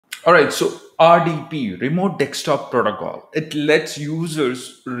All right, so RDP, Remote Desktop Protocol, it lets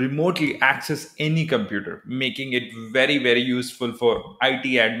users remotely access any computer, making it very, very useful for IT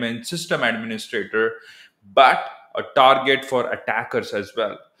admin, system administrator, but a target for attackers as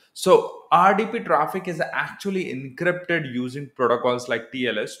well. So RDP traffic is actually encrypted using protocols like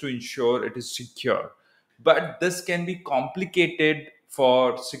TLS to ensure it is secure. But this can be complicated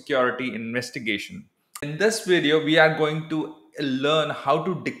for security investigation. In this video, we are going to learn how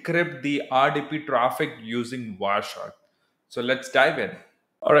to decrypt the RDP traffic using Wireshark. So let's dive in.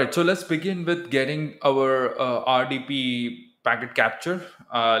 All right, so let's begin with getting our RDP packet capture.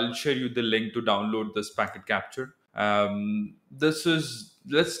 I'll share you the link to download this packet capture. This is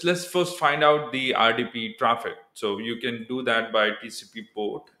let's first find out the RDP traffic. So you can do that by TCP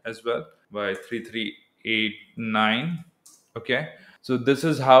port as well by 3389. Okay, so this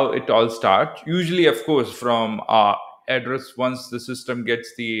is how it all starts. Usually, of course, from address. Once the system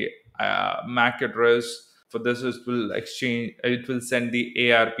gets the MAC address for this, it will exchange. It will send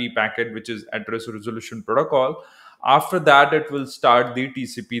the ARP packet, which is address resolution protocol. After that, it will start the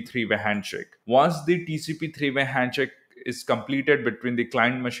TCP three-way handshake. Once the TCP three-way handshake is completed between the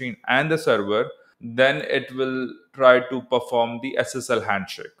client machine and the server, then it will try to perform the SSL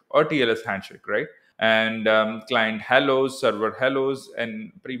handshake or TLS handshake, right? And client hellos, server hellos,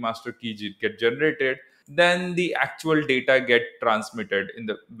 and pre-master key get generated. Then the actual data get transmitted in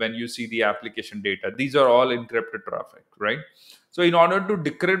the when you see the application data. These are all encrypted traffic, right? So in order to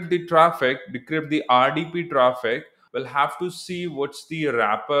decrypt the traffic, decrypt the RDP traffic, we'll have to see what's the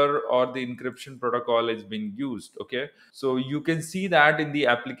wrapper or the encryption protocol is being used. Okay, so you can see that in the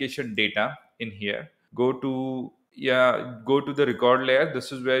application data in here. Go to the record layer.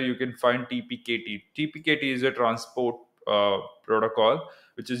 This is where you can find TPKT. TPKT is a transport protocol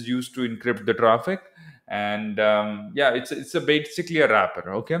which is used to encrypt the traffic, and yeah, it's a basically a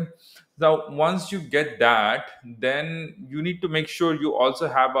wrapper. Okay, now once you get that, then you need to make sure you also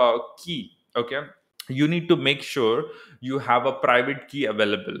have a key. Okay, you need to make sure you have a private key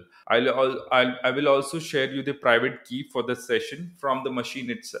available. I will also share you the private key for the session from the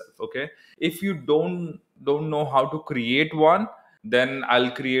machine itself. Okay, if you don't know how to create one, then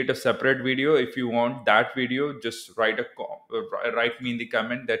I'll create a separate video. If you want that video, just write me in the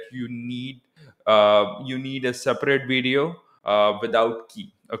comment that you need a separate video without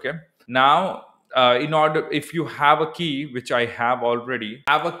key. Okay, now in order, if you have a key, which I have already,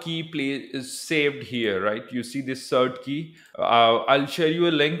 have a key is saved here, right? You see this cert key. I'll share you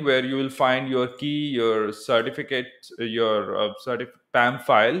a link where you will find your key, your certificate, your PAM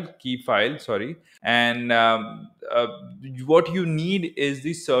file, key file, sorry. And what you need is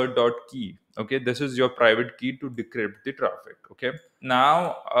the cert.key. Okay, this is your private key to decrypt the traffic. Okay,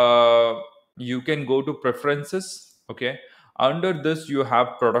 now you can go to preferences. Okay, under this you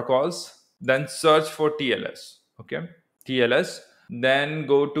have protocols, then search for TLS. Okay, TLS, then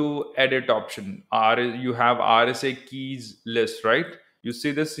go to edit option. You have RSA keys list, right? You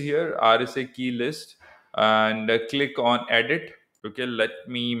see this here, RSA key list, and click on edit. Okay, let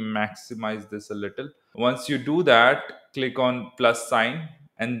me maximize this a little. Once you do that, click on plus sign,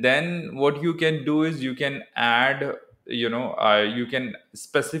 and then what you can do is you can add, you can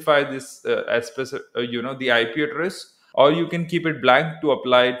specify this the IP address, or you can keep it blank to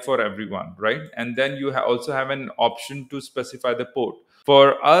apply it for everyone, right? And then you also have an option to specify the port.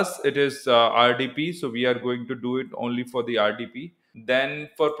 For us it is RDP, so we are going to do it only for the RDP. Then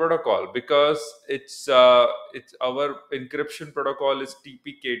for protocol, because it's our encryption protocol is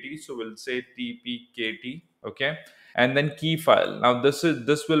TPKT, so we'll say TPKT. Okay, and then key file. Now this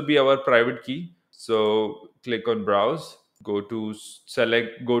will be our private key. So click on browse, go to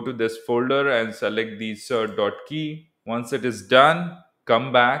this folder and select the cert.key. Once it is done,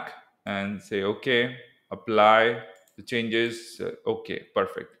 come back and say okay, apply the changes. Okay,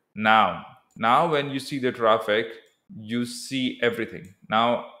 perfect. Now when you see the traffic, you see everything.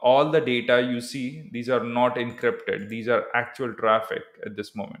 Now all the data you see, these are not encrypted, these are actual traffic at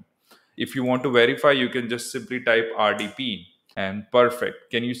this moment. If you want to verify, you can just simply type RDP, and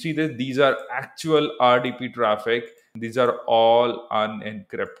perfect. Can you see that these are actual RDP traffic? These are all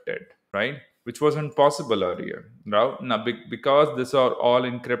unencrypted, right? Which wasn't possible earlier. Now because these are all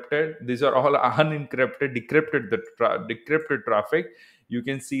encrypted, these are all unencrypted, decrypted traffic. You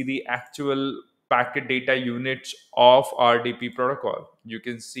can see the actual packet data units of RDP protocol. You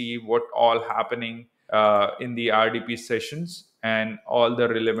can see what all happening in the RDP sessions and all the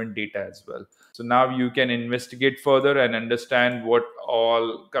relevant data as well. So now you can investigate further and understand what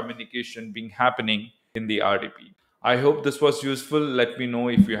all communication being happening in the RDP. I hope this was useful. Let me know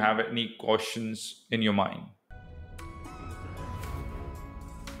if you have any questions in your mind.